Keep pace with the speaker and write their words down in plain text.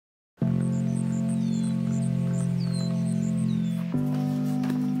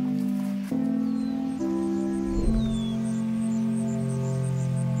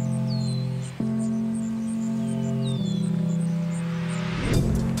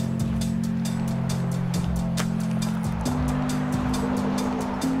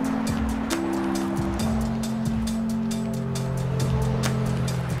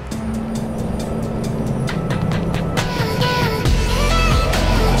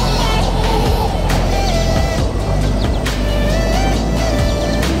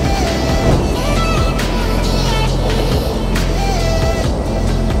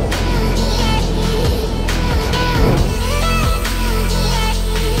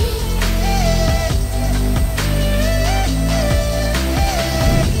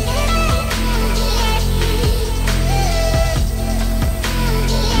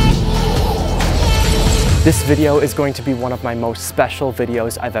This video is going to be one of my most special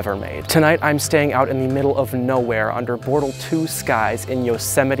videos I've ever made. Tonight I'm staying out in the middle of nowhere under Bortle 2 skies in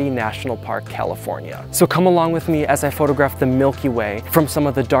Yosemite National Park, California. So come along with me as I photograph the Milky Way from some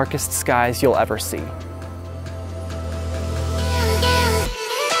of the darkest skies you'll ever see.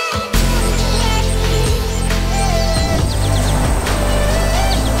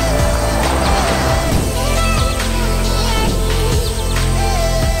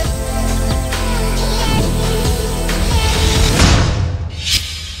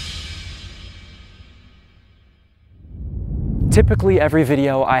 Typically every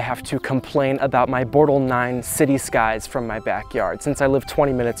video I have to complain about my Bortle 9 city skies from my backyard since I live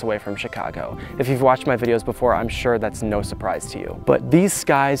 20 minutes away from Chicago. If you've watched my videos before, I'm sure that's no surprise to you. But these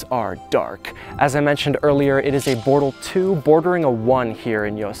skies are dark. As I mentioned earlier, it is a Bortle 2 bordering a 1 here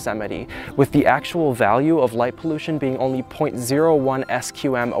in Yosemite, with the actual value of light pollution being only 0.01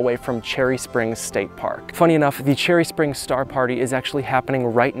 SQM away from Cherry Springs State Park. Funny enough, the Cherry Springs Star Party is actually happening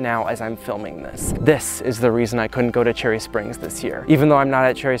right now as I'm filming this. This is the reason I couldn't go to Cherry Springs this year. Even though I'm not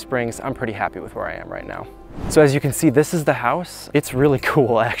at Cherry Springs, I'm pretty happy with where I am right now. So as you can see, this is the house. It's really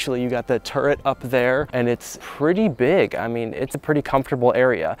cool, actually. You got the turret up there, and it's pretty big. I mean, it's a pretty comfortable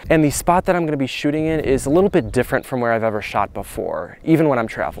area. And the spot that I'm gonna be shooting in is a little bit different from where I've ever shot before, even when I'm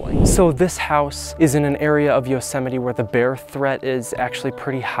traveling. So this house is in an area of Yosemite where the bear threat is actually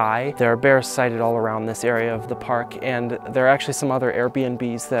pretty high. There are bears sighted all around this area of the park, and there are actually some other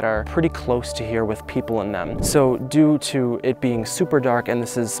Airbnbs that are pretty close to here with people in them. So due to it being super dark, and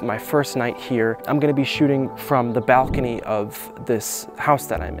this is my first night here, I'm gonna be shooting from the balcony of this house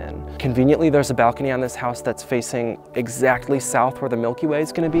that I'm in. Conveniently, there's a balcony on this house that's facing exactly south where the Milky Way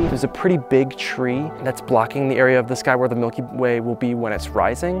is going to be. There's a pretty big tree that's blocking the area of the sky where the Milky Way will be when it's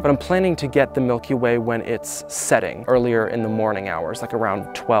rising, but I'm planning to get the Milky Way when it's setting earlier in the morning hours, like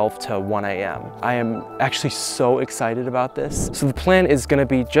around 12 to 1 a.m. I am actually so excited about this. So the plan is going to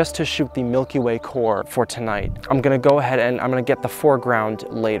be just to shoot the Milky Way core for tonight. I'm going to go ahead and I'm going to get the foreground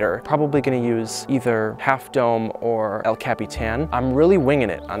later. Probably going to use either Half Dome or El Capitan. I'm really winging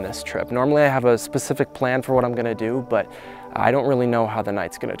it on this trip. Normally I have a specific plan for what I'm gonna do, but I don't really know how the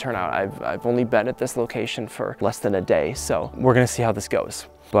night's gonna turn out. I've only been at this location for less than a day, so we're gonna see how this goes.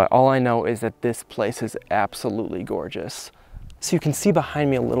 But all I know is that this place is absolutely gorgeous. So you can see behind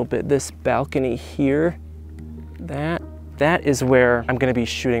me a little bit, this balcony here, that is where I'm gonna be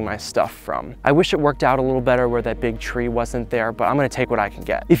shooting my stuff from. I wish it worked out a little better where that big tree wasn't there, but I'm gonna take what I can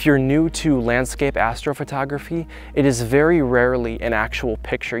get. If you're new to landscape astrophotography, it is very rarely an actual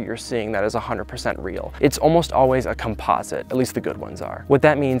picture you're seeing that is 100% real. It's almost always a composite, at least the good ones are. What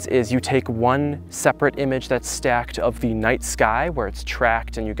that means is you take one separate image that's stacked of the night sky where it's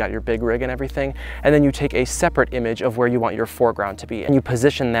tracked and you got your big rig and everything, and then you take a separate image of where you want your foreground to be, and you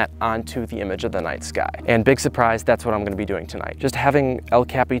position that onto the image of the night sky. And big surprise, that's what I'm gonna be doing tonight. Just having El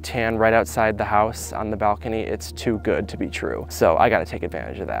Capitan right outside the house on the balcony, it's too good to be true. So I gotta take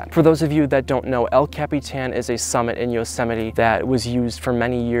advantage of that. For those of you that don't know, El Capitan is a summit in Yosemite that was used for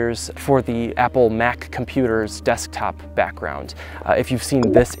many years for the Apple Mac computer's desktop background. If you've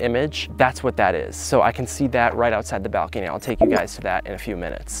seen this image, that's what that is. So I can see that right outside the balcony. I'll take you guys to that in a few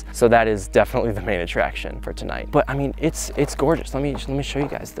minutes. So that is definitely the main attraction for tonight. But I mean, it's gorgeous. Let me show you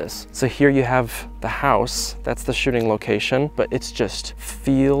guys this. So here you have the house. That's the shooting location. But it's just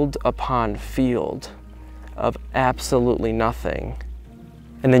field upon field of absolutely nothing.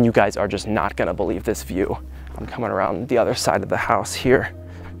 And then you guys are just not gonna believe this view. I'm coming around the other side of the house here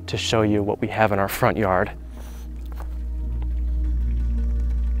to show you what we have in our front yard.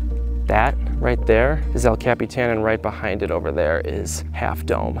 That right there is El Capitan, and right behind it over there is Half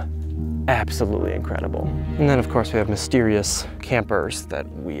Dome. Absolutely incredible. And then of course we have mysterious campers that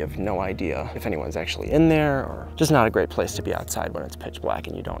we have no idea if anyone's actually in there, or just not a great place to be outside when it's pitch black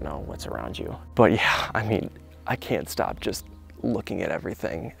and you don't know what's around you. But yeah, I mean, I can't stop just looking at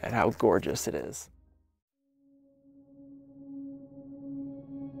everything and how gorgeous it is.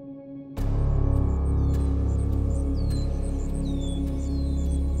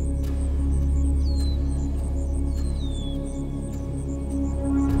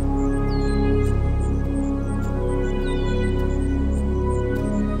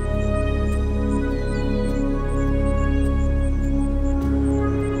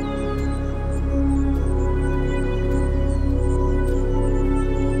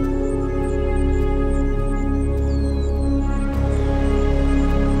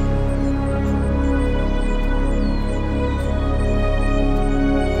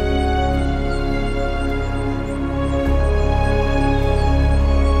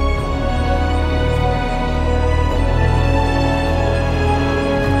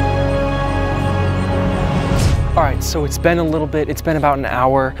 So it's been a little bit, it's been about an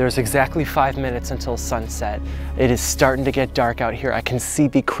hour. There's exactly 5 minutes until sunset. It is starting to get dark out here. I can see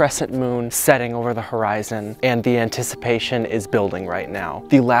the crescent moon setting over the horizon, and the anticipation is building right now.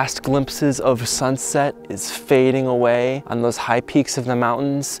 The last glimpses of sunset is fading away on those high peaks of the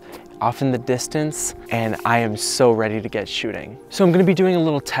mountains off in the distance, and I am so ready to get shooting. So I'm gonna be doing a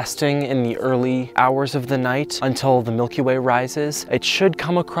little testing in the early hours of the night until the Milky Way rises. It should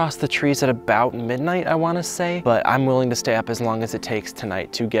come across the trees at about midnight, I wanna say, but I'm willing to stay up as long as it takes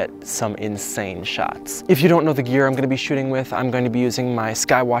tonight to get some insane shots. If you don't know the gear I'm gonna be shooting with, I'm going to be using my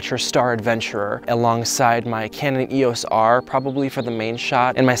Skywatcher Star Adventurer alongside my Canon EOS R, probably for the main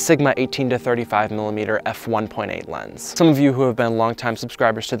shot, and my Sigma 18-35mm f1.8 lens. Some of you who have been longtime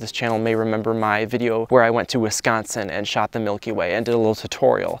subscribers to this channel may remember my video where I went to Wisconsin and shot the Milky Way and did a little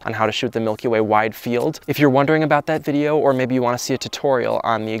tutorial on how to shoot the Milky Way wide field. If you're wondering about that video, or maybe you want to see a tutorial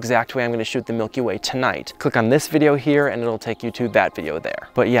on the exact way I'm going to shoot the Milky Way tonight, click on this video here and it'll take you to that video there.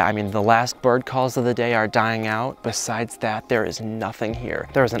 But yeah, I mean, the last bird calls of the day are dying out. Besides that, there is nothing here.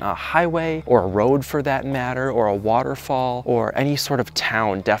 There isn't a highway or a road for that matter, or a waterfall or any sort of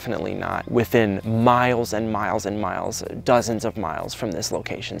town, definitely not within miles and miles and miles, dozens of miles from this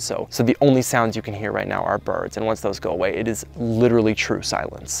location. So the only sounds you can hear right now are birds, and once those go away, it is literally true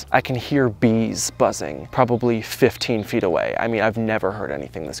silence. I can hear bees buzzing probably 15 feet away. I mean, I've never heard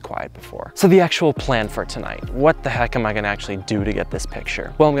anything this quiet before. So the actual plan for tonight, what the heck am I gonna actually do to get this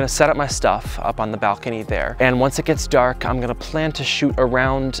picture? Well, I'm gonna set up my stuff up on the balcony there, and once it gets dark, I'm gonna plan to shoot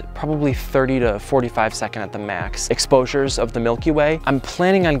around probably 30 to 45 second at the max exposures of the Milky Way. I'm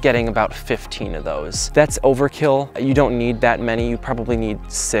planning on getting about 15 of those. That's overkill. You don't need that many. You probably need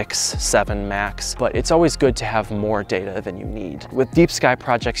 6, 7 max, but it's always good to have more data than you need. With deep sky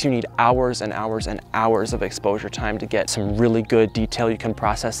projects, you need hours and hours and hours of exposure time to get some really good detail you can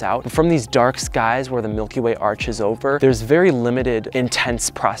process out. But from these dark skies where the Milky Way arches over, there's very limited intense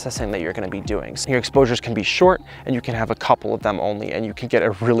processing that you're going to be doing. So your exposures can be short, and you can have a couple of them only, and you can get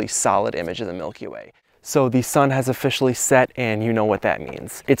a really solid image of the Milky Way. So the sun has officially set, and you know what that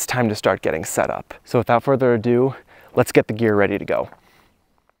means. It's time to start getting set up. So without further ado, let's get the gear ready to go.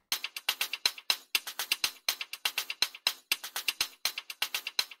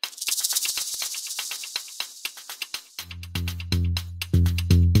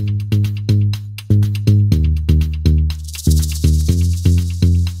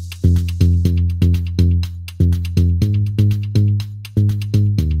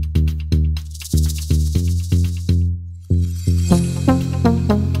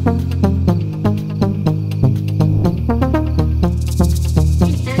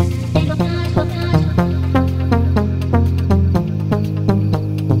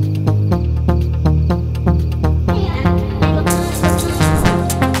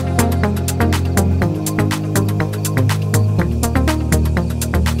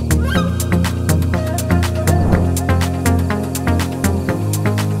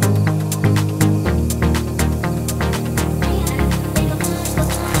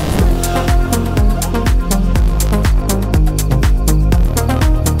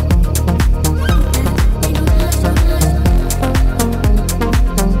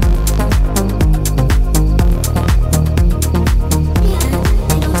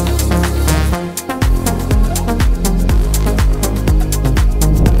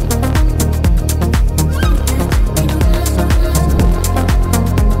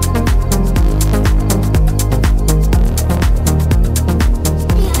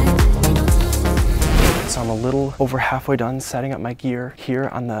 Over halfway done setting up my gear here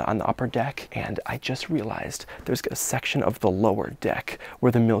on the upper deck, and I just realized there's a section of the lower deck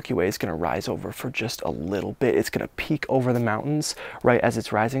where the Milky Way is going to rise over for just a little bit. It's going to peek over the mountains right as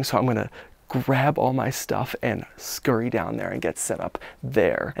it's rising, so I'm going to grab all my stuff and scurry down there and get set up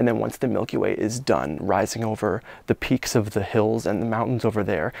there. And then once the Milky Way is done rising over the peaks of the hills and the mountains over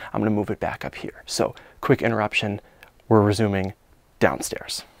there, I'm going to move it back up here. So quick interruption, we're resuming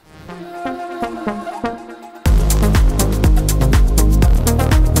downstairs.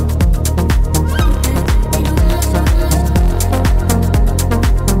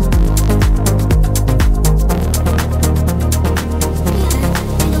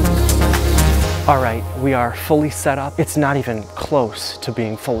 All right, we are fully set up. It's not even close to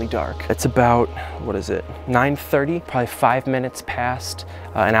being fully dark. It's about, what is it, 9:30, probably 5 minutes past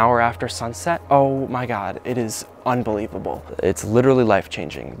an hour after sunset. Oh my God, it is unbelievable. It's literally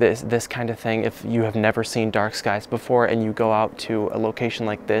life-changing. This kind of thing, if you have never seen dark skies before and you go out to a location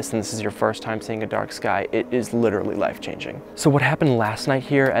like this and this is your first time seeing a dark sky, it is literally life-changing. So what happened last night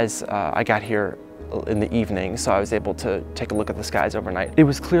here, as I got here in the evening, so I was able to take a look at the skies overnight. It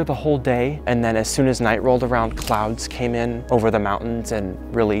was clear the whole day, and then as soon as night rolled around, clouds came in over the mountains and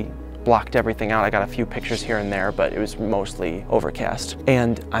really blocked everything out. I got a few pictures here and there, but it was mostly overcast.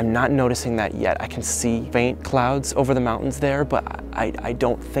 And I'm not noticing that yet. I can see faint clouds over the mountains there, but I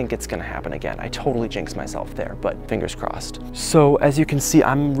don't think it's gonna happen again. I totally jinxed myself there, but fingers crossed. So as you can see,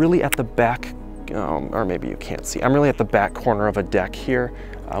 I'm really at the back, or maybe you can't see, I'm really at the back corner of a deck here.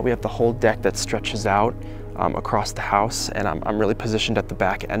 We have the whole deck that stretches out across the house, and I'm really positioned at the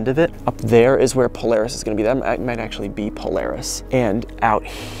back end of it. Up there is where Polaris is gonna be. That might actually be Polaris. And out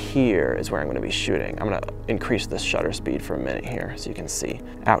here is where I'm gonna be shooting. I'm gonna increase the shutter speed for a minute here so you can see.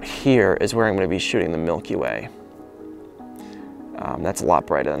 Out here is where I'm gonna be shooting the Milky Way. That's a lot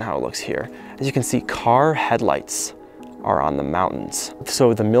brighter than how it looks here. As you can see, car headlights are on the mountains.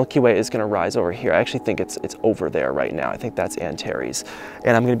 So the Milky Way is gonna rise over here. I actually think it's over there right now. I think that's Antares.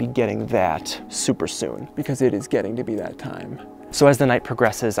 And I'm gonna be getting that super soon because it is getting to be that time. So as the night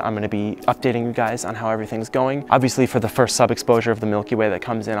progresses, I'm gonna be updating you guys on how everything's going. Obviously for the first sub-exposure of the Milky Way that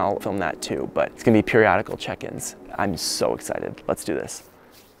comes in, I'll film that too, but it's gonna be periodical check-ins. I'm so excited. Let's do this.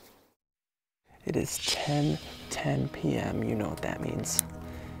 It is 10:10 p.m. You know what that means.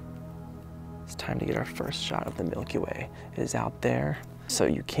 It's time to get our first shot of the Milky Way. It is out there, so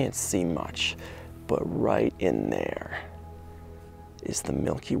you can't see much, but right in there is the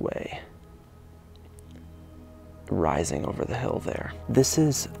Milky Way rising over the hill there. This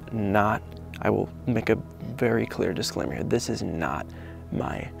is not, I will make a very clear disclaimer here, this is not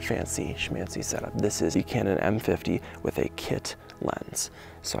my fancy schmancy setup. This is the Canon M50 with a kit lens.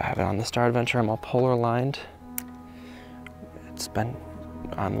 So I have it on the Star Adventure, I'm all polar aligned. It's been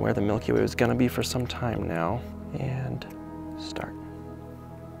on where the Milky Way was gonna be for some time now. And start.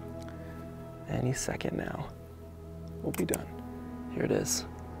 Any second now, we'll be done. Here it is.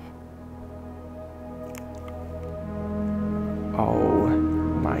 Oh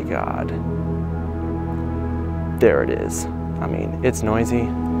my God. There it is. I mean, it's noisy,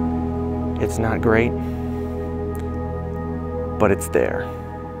 it's not great, but it's there.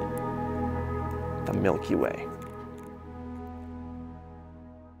 The Milky Way.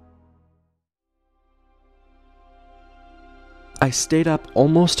 I stayed up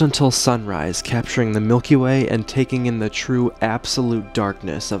almost until sunrise, capturing the Milky Way and taking in the true absolute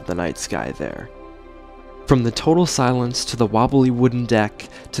darkness of the night sky there. From the total silence to the wobbly wooden deck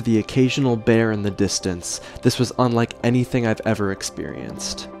to the occasional bear in the distance, this was unlike anything I've ever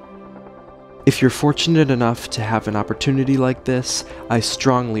experienced. If you're fortunate enough to have an opportunity like this, I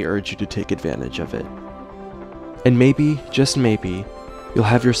strongly urge you to take advantage of it. And maybe, just maybe, you'll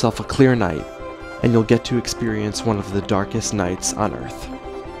have yourself a clear night and you'll get to experience one of the darkest nights on Earth.